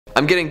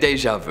I'm getting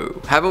deja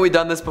vu. Haven't we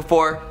done this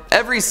before?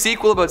 Every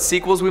sequel about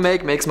sequels we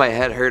make makes my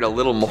head hurt a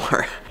little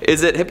more.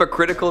 Is it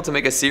hypocritical to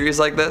make a series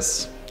like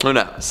this? Who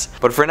knows?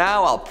 But for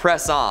now, I'll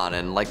press on,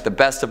 and like the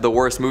best of the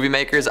worst movie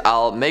makers,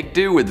 I'll make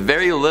do with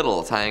very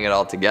little tying it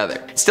all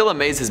together. It still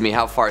amazes me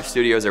how far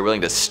studios are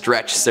willing to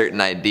stretch certain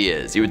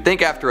ideas. You would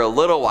think after a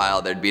little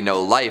while there'd be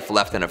no life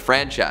left in a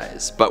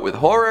franchise, but with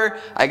horror,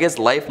 I guess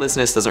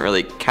lifelessness doesn't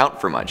really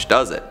count for much,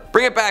 does it?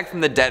 Bring it back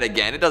from the dead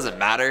again, it doesn't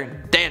matter.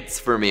 Dance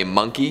for me,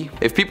 monkey.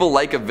 If people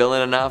like a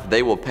villain enough,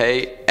 they will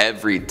pay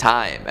every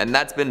time, and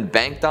that's been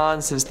banked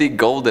on since the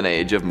golden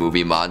age of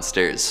movie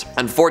monsters.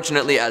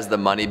 Unfortunately, as the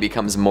money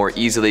becomes more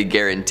easily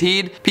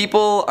guaranteed,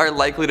 people are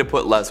likely to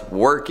put less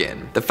work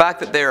in. The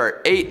fact that there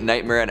are 8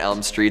 Nightmare on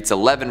Elm Streets,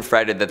 11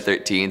 Friday the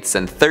 13th,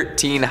 and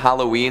 13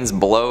 Halloweens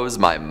blows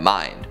my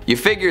mind. You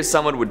figure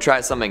someone would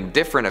try something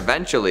different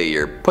eventually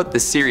or put the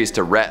series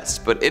to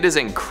rest, but it is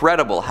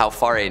incredible how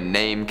far a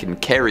name can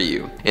carry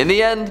you. In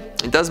the end,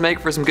 it does make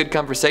for some good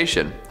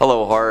conversation.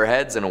 Hello horror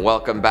heads, and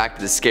welcome back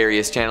to the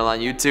scariest channel on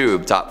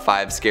YouTube, Top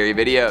 5 Scary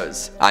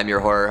Videos. I'm your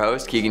horror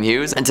host, Keegan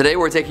Hughes, and today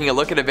we're taking a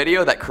look at a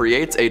video that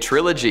creates a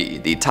trilogy,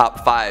 the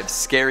Top 5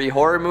 Scary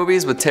Horror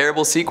Movies with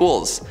Terrible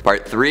Sequels,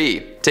 Part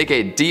 3. Take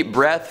a deep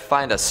breath,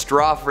 find a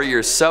straw for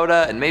your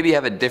soda, and maybe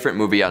have a different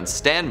movie on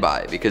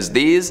standby, because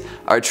these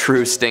are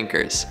true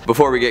stinkers.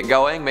 Before we get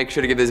going, make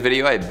sure to give this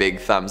video a big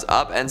thumbs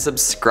up and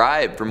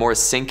subscribe for more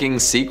sinking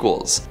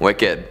sequels.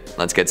 Wicked.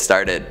 Let's get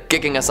started.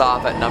 Kicking us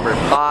off at number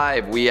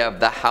 5, we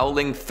have The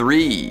Howling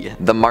 3,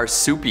 The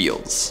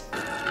Marsupials.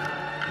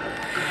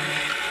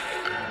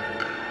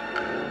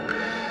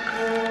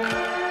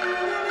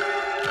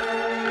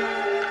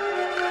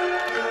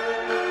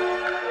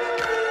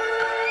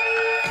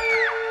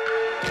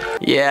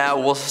 Yeah,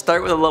 we'll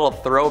start with a little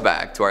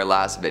throwback to our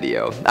last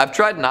video. I've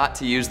tried not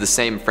to use the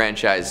same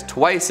franchise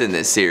twice in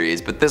this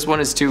series, but this one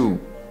is too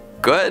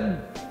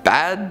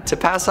bad to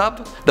pass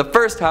up. The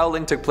first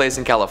Howling took place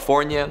in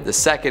California, the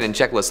second in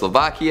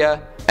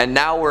Czechoslovakia, and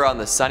now we're on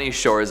the sunny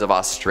shores of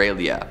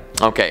Australia.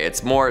 Okay,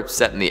 it's more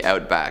set in the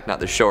outback, not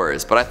the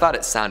shores, but I thought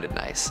it sounded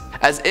nice.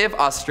 As if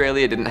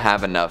Australia didn't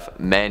have enough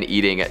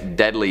men-eating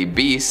deadly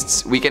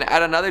beasts, we can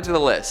add another to the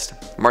list.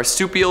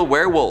 Marsupial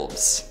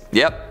werewolves.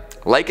 Yep.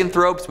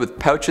 Lycanthropes with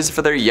pouches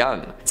for their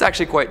young. It's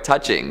actually quite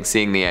touching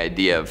seeing the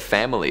idea of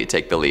family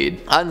take the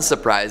lead.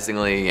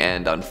 Unsurprisingly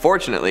and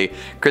unfortunately,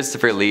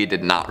 Christopher Lee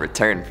did not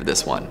return for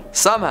this one.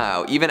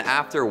 Somehow, even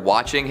after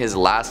watching his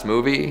last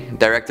movie,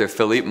 director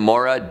Philippe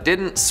Mora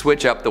didn't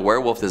switch up the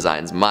werewolf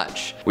designs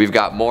much. We've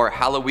got more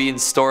Halloween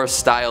store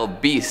style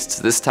beasts,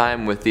 this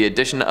time with the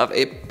addition of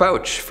a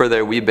pouch for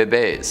their wee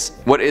bebés.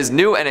 What is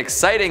new and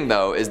exciting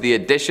though is the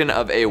addition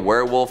of a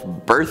werewolf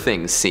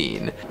birthing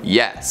scene.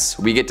 Yes,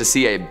 we get to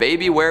see a baby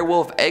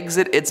werewolf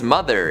exit its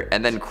mother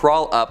and then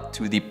crawl up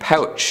to the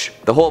pouch.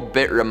 The whole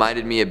bit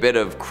reminded me a bit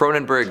of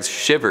Cronenberg's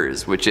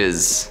Shivers, which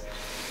is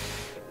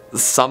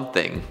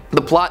something.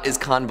 The plot is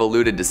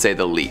convoluted to say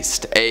the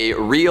least. A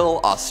real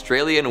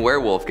Australian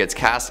werewolf gets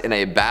cast in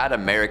a bad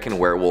American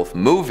werewolf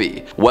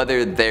movie.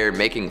 Whether they're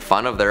making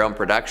fun of their own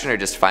production or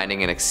just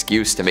finding an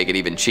excuse to make it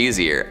even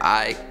cheesier,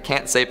 I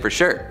can't say for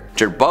sure.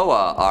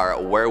 Jerboa,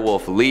 our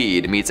werewolf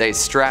lead, meets a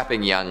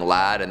strapping young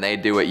lad, and they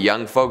do what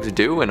young folks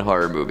do in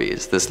horror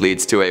movies. This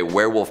leads to a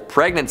werewolf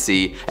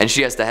pregnancy, and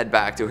she has to head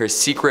back to her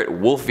secret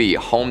wolfy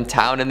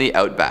hometown in the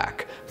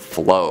outback.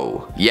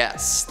 Flow.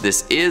 Yes,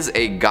 this is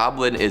a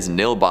Goblin is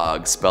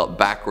Nilbog spelt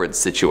backwards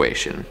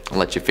situation. I'll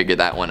let you figure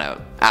that one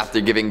out.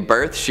 After giving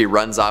birth, she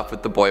runs off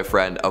with the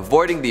boyfriend,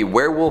 avoiding the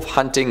werewolf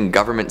hunting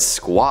government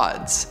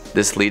squads.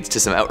 This leads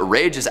to some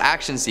outrageous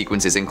action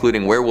sequences,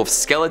 including werewolf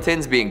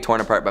skeletons being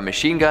torn apart by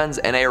machine guns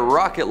and a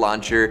rocket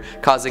launcher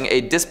causing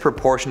a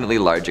disproportionately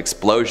large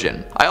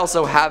explosion. I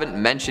also haven't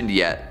mentioned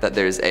yet that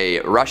there's a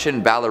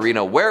Russian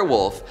ballerina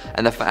werewolf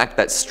and the fact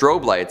that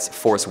strobe lights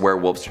force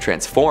werewolves to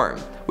transform,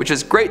 which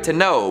is great to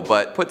know,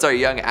 but puts our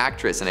young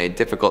actress in a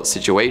difficult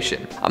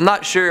situation. I'm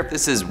not sure if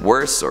this is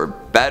worse or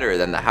better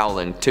than The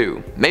Howling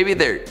 2. Maybe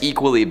they're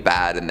equally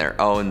bad in their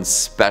own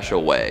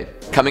special way.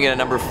 Coming in at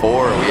number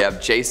 4, we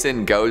have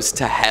Jason Goes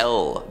to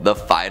Hell, The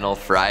Final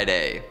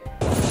Friday.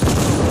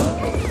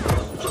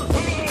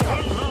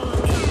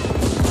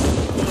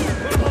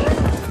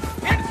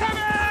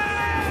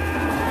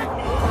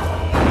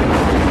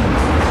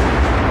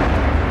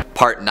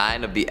 Part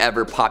 9 of the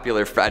ever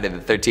popular Friday the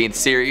 13th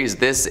series,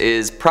 this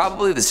is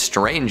probably the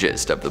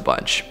strangest of the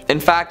bunch. In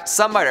fact,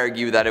 some might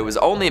argue that it was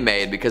only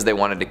made because they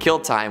wanted to kill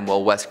time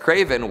while Wes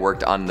Craven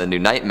worked on the new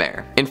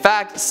Nightmare. In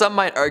fact, some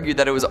might argue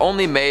that it was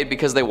only made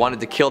because they wanted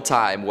to kill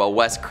time while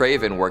Wes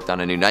Craven worked on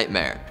a new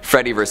Nightmare.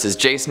 Freddy vs.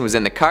 Jason was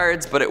in the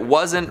cards, but it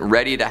wasn't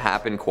ready to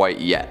happen quite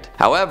yet.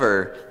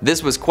 However,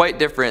 this was quite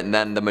different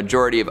than the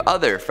majority of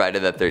other Friday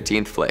the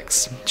 13th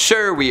flicks.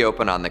 Sure, we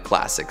open on the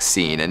classic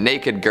scene, a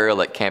naked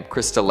girl at Camp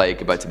Crystal Lake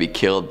about to be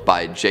killed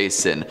by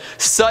Jason.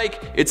 Psych!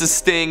 It's a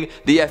sting!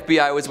 The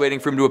FBI was waiting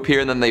for him to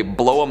appear and then they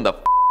blow him the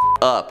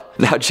up.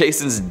 Now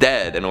Jason's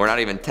dead and we're not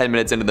even 10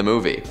 minutes into the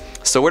movie.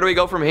 So where do we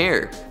go from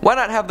here? Why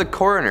not have the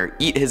coroner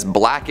eat his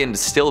blackened,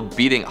 still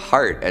beating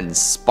heart and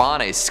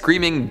spawn a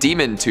screaming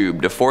demon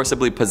tube to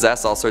forcibly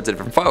possess all sorts of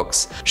different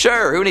folks?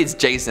 Sure, who needs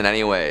Jason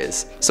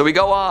anyways? So we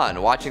go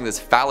on, watching this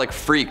phallic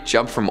freak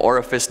jump from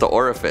orifice to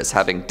orifice,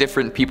 having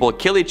different people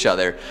kill each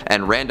other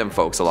and random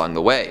folks along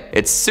the way.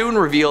 It's soon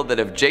revealed that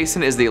if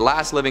Jason is the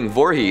last living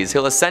Voorhees,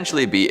 he'll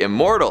essentially be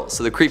immortal,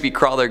 so the creepy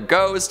crawler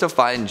goes to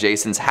find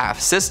Jason's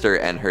half-sister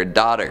and her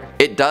daughter.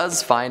 It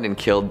does find and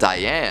kill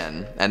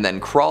Diane, and then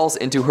crawls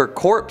into her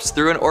corpse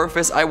through an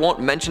orifice I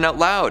won't mention out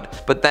loud,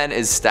 but then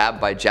is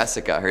stabbed by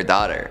Jessica, her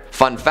daughter.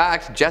 Fun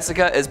fact,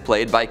 Jessica is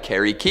played by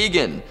Carrie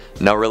Keegan,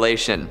 no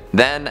relation.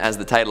 Then, as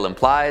the title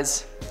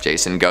implies,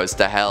 Jason goes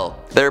to hell.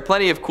 There are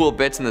plenty of cool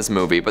bits in this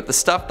movie, but the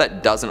stuff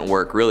that doesn't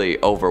work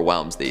really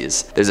overwhelms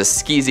these. There's a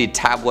skeezy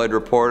tabloid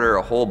reporter,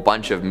 a whole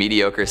bunch of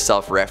mediocre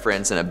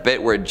self-reference, and a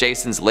bit where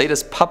Jason's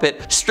latest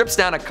puppet strips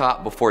down a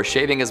cop before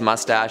shaving his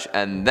mustache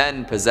and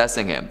then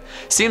possessing him.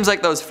 Seems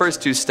like those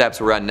first two steps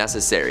were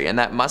unnecessary, and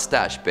that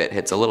mustache bit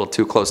hits a little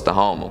too close to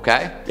home,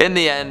 okay? In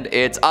the end,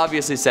 it's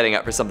obviously setting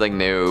up for something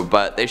new,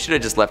 but they should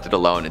have just left it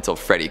alone until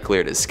Freddy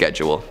cleared his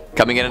schedule.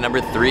 Coming in at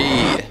number 3,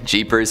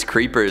 Jeepers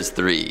Creepers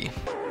 3.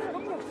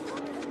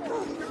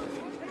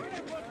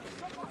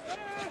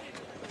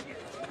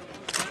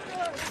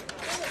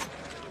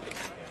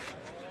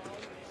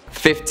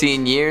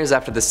 15 years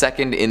after the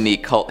second in the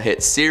cult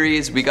hit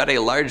series, we got a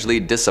largely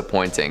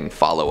disappointing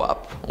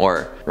follow-up,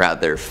 or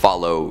rather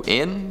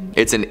follow-in?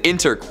 It's an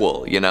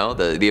interquel, you know,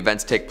 the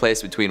events take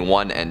place between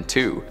 1 and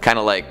 2,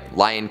 kinda like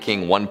Lion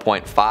King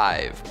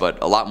 1.5,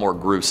 but a lot more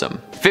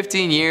gruesome.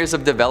 15 years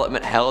of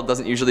development hell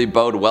doesn't usually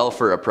bode well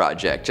for a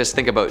project. Just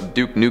think about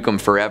Duke Nukem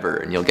Forever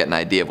and you'll get an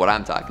idea of what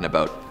I'm talking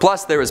about.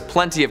 Plus, there was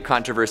plenty of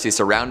controversy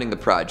surrounding the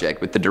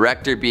project, with the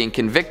director being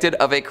convicted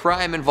of a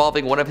crime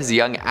involving one of his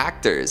young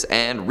actors,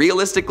 and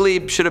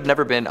realistically should have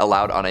never been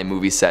allowed on a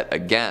movie set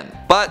again.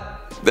 But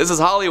this is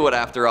Hollywood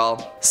after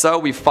all. So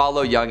we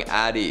follow young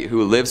Addie,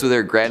 who lives with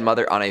her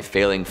grandmother on a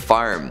failing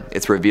farm.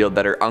 It's revealed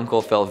that her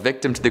uncle fell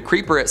victim to the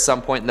creeper at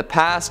some point in the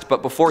past,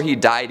 but before he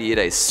died he had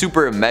a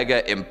super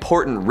mega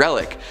important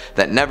relic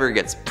that never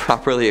gets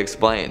properly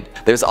explained.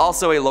 There's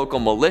also a local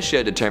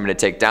militia determined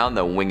to take down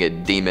the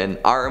winged demon,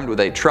 armed with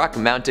a truck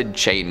mounted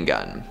chain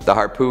gun. The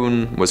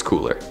harpoon was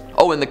cooler.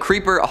 Oh, and the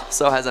creeper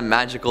also has a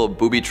magical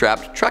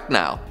booby-trapped truck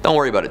now. Don't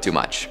worry about it too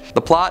much.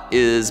 The plot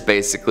is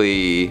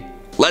basically,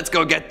 let's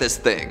go get this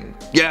thing.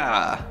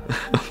 Yeah!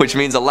 Which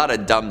means a lot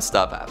of dumb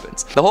stuff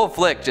happens. The whole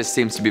flick just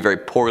seems to be very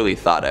poorly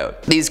thought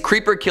out. These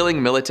creeper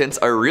killing militants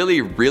are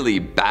really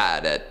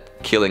bad at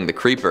killing the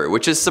creeper,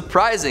 which is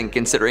surprising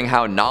considering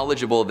how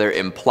knowledgeable they're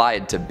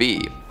implied to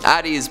be.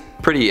 Addie's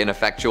pretty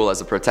ineffectual as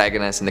a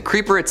protagonist, and the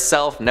creeper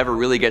itself never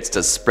really gets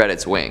to spread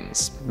its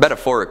wings.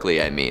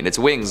 Metaphorically, I mean. Its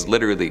wings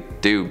literally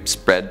do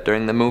spread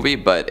during the movie,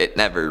 but it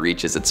never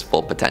reaches its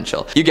full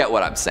potential. You get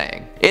what I'm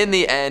saying. In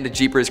the end,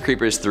 Jeepers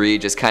Creepers 3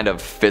 just kind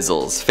of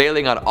fizzles,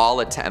 failing on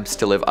all attempts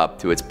to live up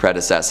to its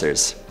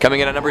predecessors.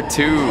 Coming in at number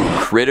 2,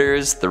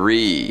 Critters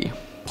 3.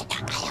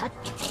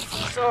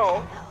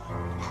 So,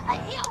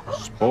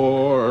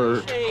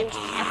 or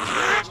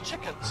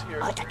chickens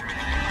here.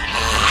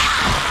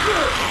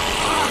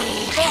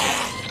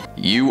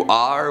 You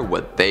are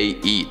what they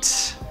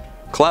eat.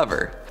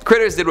 Clever.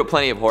 Critters did what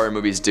plenty of horror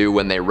movies do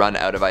when they run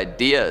out of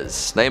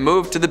ideas. They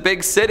moved to the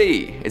big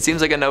city. It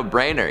seems like a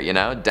no-brainer, you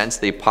know?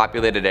 Densely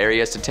populated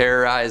areas to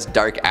terrorize,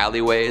 dark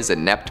alleyways,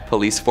 inept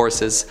police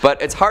forces.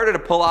 But it's harder to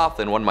pull off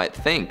than one might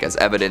think, as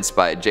evidenced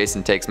by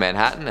Jason Takes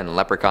Manhattan and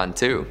Leprechaun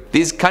 2.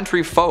 These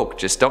country folk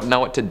just don't know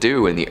what to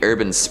do in the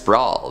urban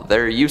sprawl.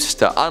 They're used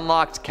to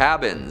unlocked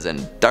cabins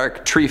and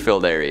dark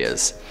tree-filled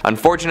areas.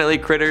 Unfortunately,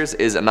 Critters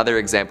is another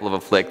example of a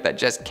flick that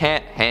just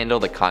can't handle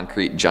the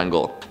concrete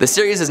jungle. The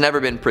series has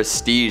never been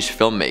prestige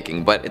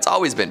filmmaking, but it's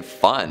always been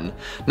fun.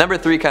 Number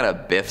 3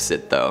 kinda biffs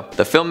it though.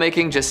 The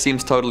filmmaking just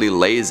seems totally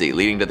lazy,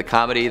 leading to the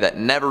comedy that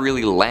never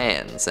really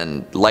lands,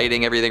 and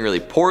lighting everything really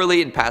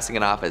poorly and passing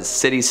it off as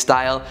city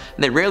style,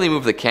 and they rarely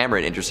move the camera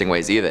in interesting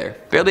ways either.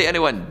 Barely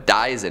anyone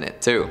dies in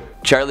it too.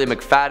 Charlie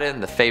McFadden,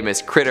 the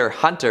famous critter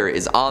hunter,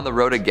 is on the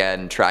road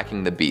again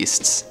tracking the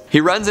beasts. He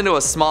runs into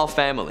a small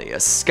family, a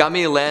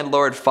scummy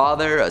landlord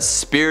father, a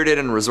spirited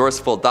and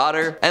resourceful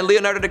daughter, and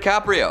Leonardo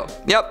DiCaprio.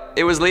 Yep,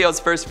 it was Leo's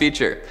first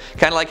feature.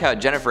 Kinda like how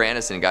Jennifer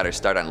Aniston got her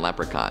start on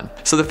Leprechaun.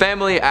 So the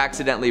family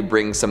accidentally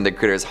brings some of the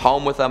critters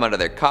home with them out of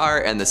their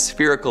car, and the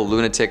spherical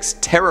lunatics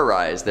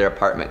terrorize their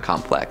apartment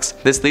complex.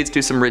 This leads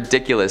to some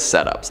ridiculous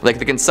setups, like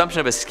the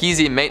consumption of a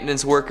skeezy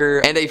maintenance worker,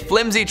 and a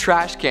flimsy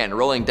trash can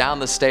rolling down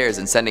the stairs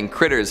and sending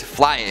critters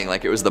flying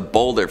like it was the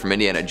boulder from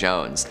Indiana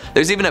Jones.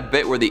 There's even a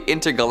bit where the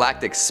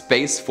intergalactic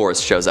Space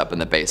Force shows up in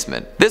the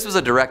basement. This was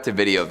a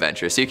direct-to-video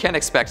venture, so you can't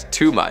expect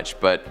too much,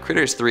 but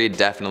Critters 3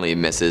 definitely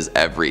misses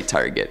every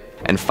target.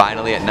 And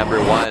finally at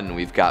number 1,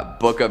 we've got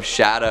Book of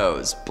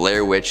Shadows,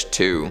 Blair Witch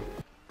 2.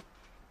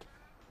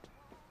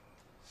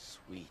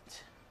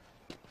 Sweet.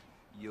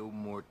 Yo,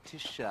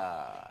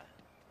 Morticia.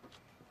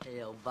 Hey,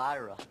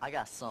 Elvira, I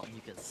got something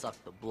you can suck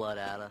the blood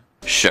out of.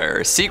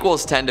 Sure,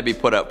 sequels tend to be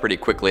put out pretty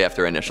quickly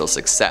after initial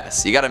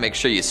success. You gotta make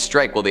sure you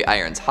strike while the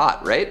iron's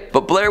hot, right?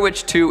 But Blair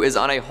Witch 2 is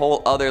on a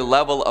whole other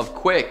level of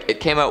quick. It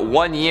came out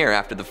 1 year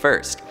after the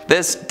first.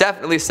 This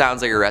definitely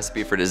sounds like a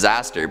recipe for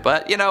disaster,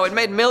 but you know, it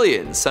made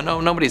millions, so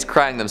nobody's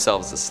crying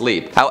themselves to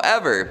sleep.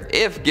 However,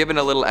 if given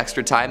a little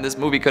extra time, this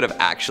movie could have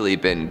actually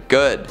been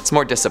good. It's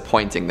more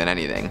disappointing than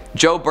anything.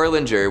 Joe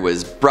Berlinger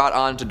was brought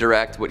on to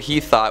direct what he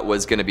thought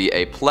was going to be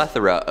a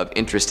plethora of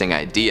interesting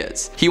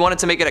ideas. He wanted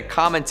to make it a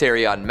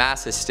commentary on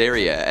mass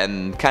hysteria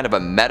and kind of a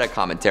meta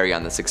commentary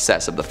on the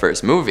success of the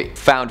first movie.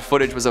 Found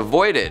footage was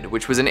avoided,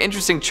 which was an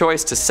interesting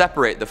choice to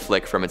separate the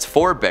flick from its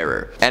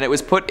forebearer, and it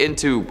was put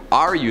into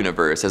our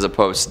universe as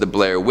opposed to the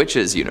Blair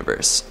Witch's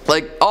universe.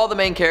 Like, all the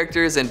main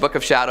characters in Book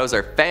of Shadows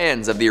are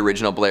fans of the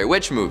original Blair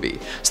Witch movie,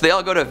 so they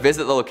all go to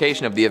visit the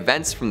location of the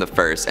events from the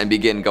first and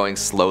begin going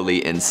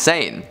slowly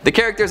insane. The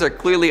characters are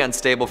clearly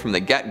unstable from the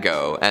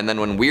get-go, and then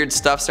when weird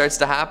stuff starts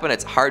to happen,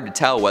 it's hard to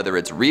tell whether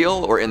it's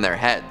real or in their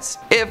heads.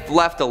 If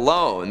left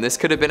alone, this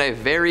could have been a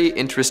very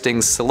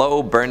interesting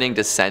slow burning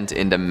descent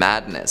into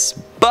madness.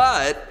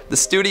 But the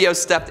studio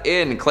stepped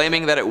in,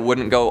 claiming that it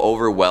wouldn't go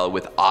over well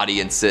with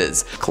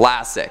audiences.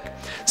 Classic.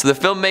 So the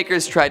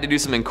filmmakers tried to do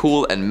something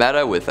cool and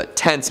meta with a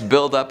tense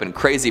build-up and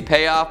crazy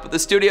payoff, but the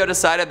studio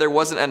decided there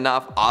wasn't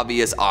enough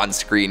obvious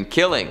on-screen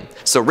killing.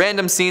 So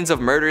random scenes of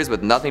murders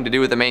with nothing to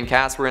do with the main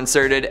cast were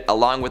inserted,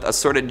 along with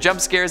assorted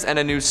jump scares and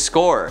a new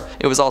score.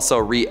 It was also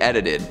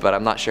re-edited, but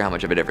I'm not sure how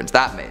much of a difference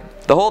that made.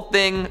 The whole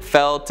thing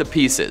fell to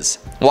pieces.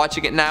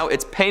 Watching it now,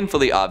 it's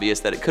painfully obvious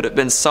that it could have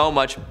been so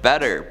much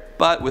better.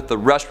 But with the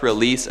rushed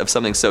release of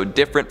something so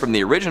different from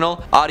the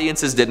original,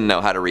 audiences didn't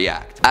know how to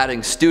react.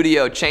 Adding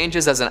studio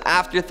changes as an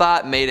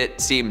afterthought made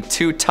it seem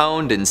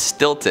two-toned and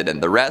stilted,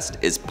 and the rest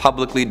is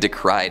publicly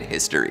decried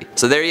history.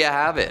 So there you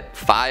have it,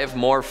 5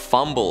 more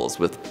fumbles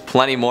with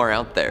plenty more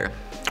out there.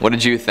 What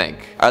did you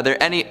think? Are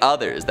there any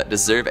others that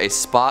deserve a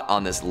spot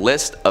on this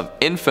list of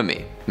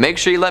infamy? Make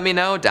sure you let me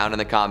know down in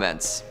the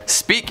comments.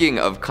 Speaking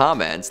of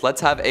comments,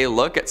 let's have a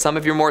look at some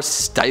of your more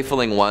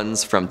stifling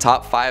ones from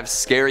top 5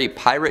 scary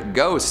pirate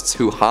ghosts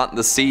who haunt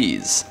the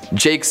seas.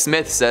 Jake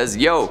Smith says,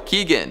 "Yo,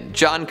 Keegan,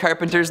 John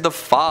Carpenter's The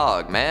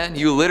Fog, man.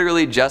 You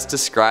literally just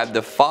described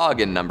The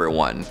Fog in number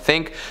 1.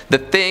 Think The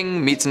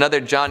Thing meets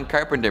another John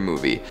Carpenter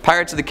movie.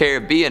 Pirates of the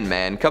Caribbean,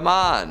 man, come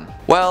on."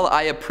 Well,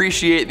 I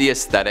appreciate the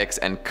aesthetics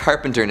and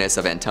carpenterness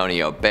of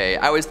Antonio Bay.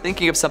 I was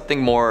thinking of something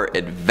more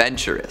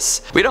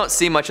adventurous. We don't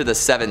see much of the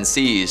 7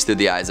 seas through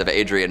the eyes of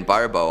Adrienne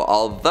Barbeau,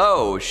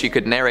 although she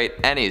could narrate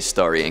any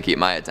story and keep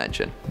my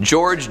attention.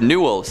 George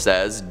Newell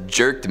says,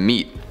 "Jerked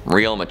meat.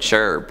 Real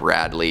mature,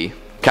 Bradley."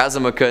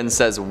 Kazuma-kun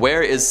says,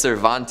 "Where is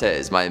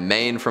Cervantes, my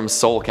main from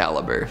Soul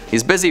Calibur?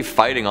 He's busy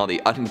fighting all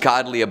the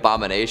ungodly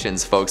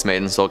abominations folks made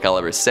in Soul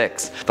Calibur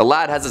 6. The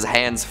lad has his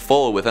hands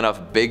full with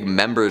enough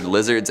big-membered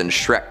lizards and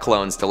Shrek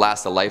clones to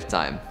last a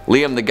lifetime."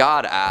 Liam the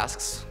God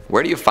asks,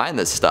 "Where do you find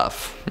this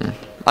stuff?"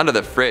 Under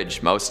the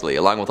fridge, mostly,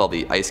 along with all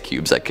the ice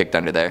cubes I kicked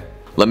under there.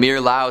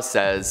 Lemire Lau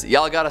says,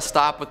 "Y'all gotta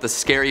stop with the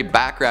scary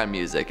background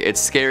music.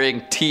 It's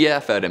scaring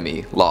TF out of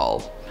me,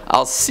 lol.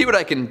 I'll see what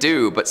I can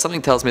do, but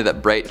something tells me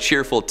that bright,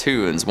 cheerful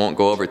tunes won't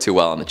go over too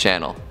well on the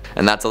channel."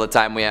 And that's all the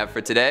time we have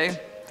for today.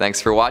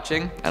 Thanks for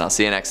watching, and I'll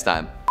see you next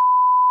time.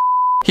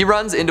 He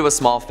runs into a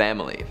small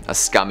family. A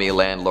scummy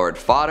landlord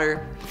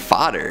fodder.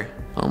 Fodder?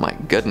 Oh my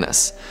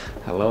goodness.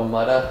 Hello,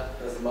 Mudda.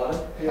 That's Mudda?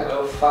 Yeah.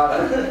 Hello,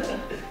 fodder.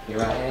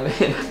 Here I am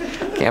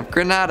in Camp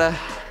Granada.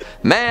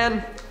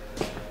 Man,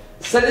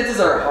 sentences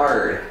are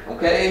hard,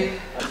 okay?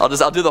 I'll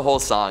do the whole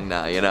song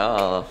now, you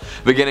know?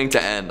 Beginning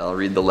to end, I'll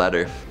read the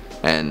letter.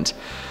 And,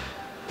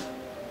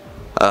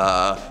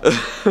 I've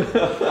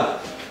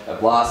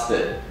lost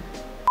it.